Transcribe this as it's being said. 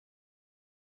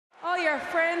your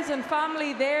friends and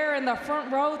family there in the front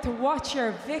row to watch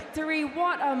your victory.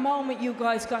 What a moment you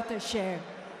guys got to share.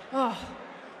 Oh,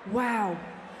 wow.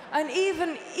 And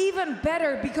even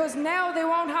better, because now they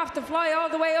won't have to fly all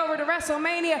the way over to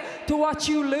WrestleMania to watch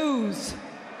you lose.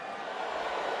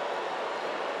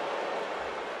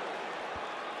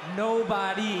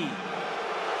 Nobody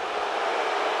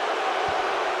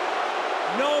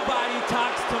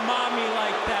talks to mommy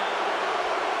like that.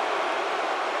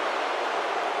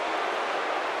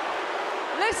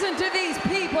 Listen to these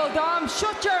people, Dom.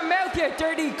 Shut your mouth, you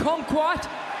dirty kumquat.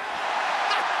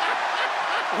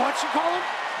 What'd you call him?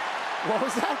 What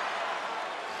was that?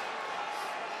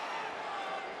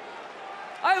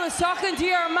 I was talking to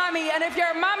your mommy, and if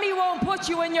your mommy won't put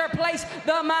you in your place,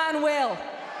 the man will.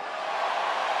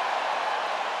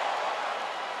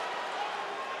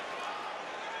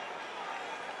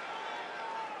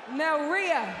 Now,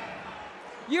 Rhea,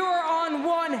 you are on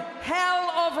one hell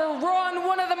of a run,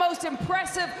 one of the most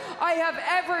impressive I have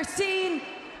ever seen.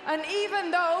 And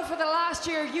even though for the last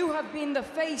year you have been the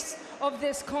face of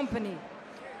this company,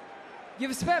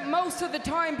 you've spent most of the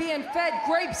time being fed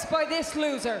grapes by this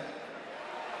loser.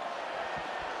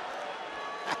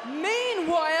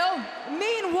 Meanwhile,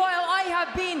 I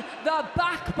have been the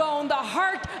backbone, the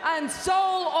heart and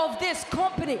soul of this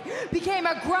company. Became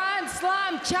a Grand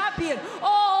Slam champion,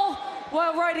 all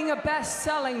while writing a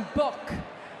best-selling book.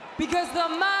 Because the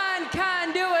man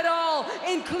can do it all,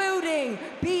 including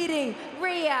beating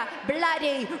Rhea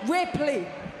bloody Ripley.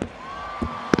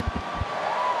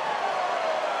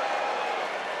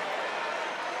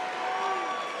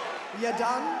 You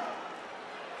done?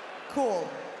 Cool.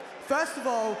 First of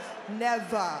all,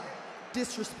 never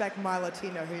disrespect my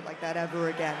Latino heat like that ever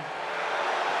again.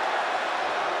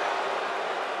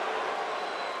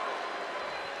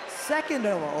 Second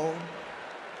of all,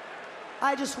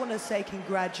 I just want to say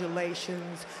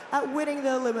congratulations at winning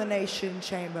the Elimination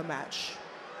Chamber match.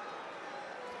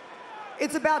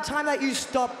 It's about time that you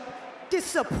stop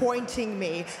disappointing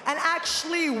me and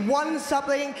actually won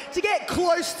something to get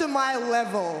close to my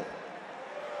level.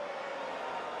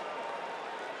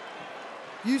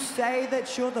 You say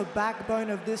that you're the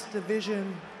backbone of this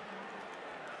division.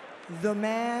 The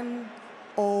man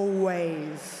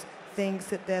always thinks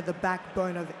that they're the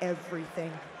backbone of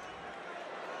everything.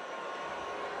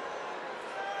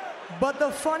 But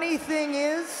the funny thing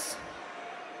is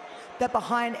that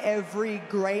behind every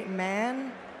great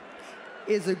man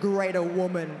is a greater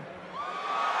woman.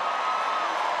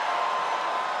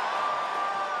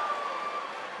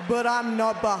 But I'm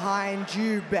not behind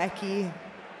you, Becky.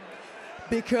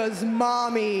 Because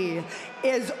mommy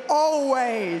is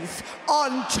always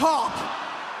on top.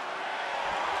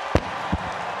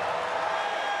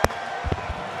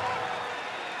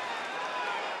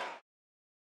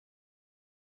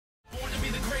 Born to be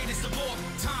the greatest of all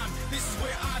time. This is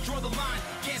where I draw the line.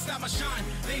 Can't stop my shine.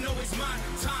 They know it's my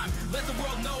time. Let the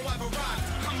world know I've arrived.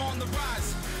 I'm on the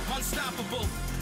rise. Unstoppable.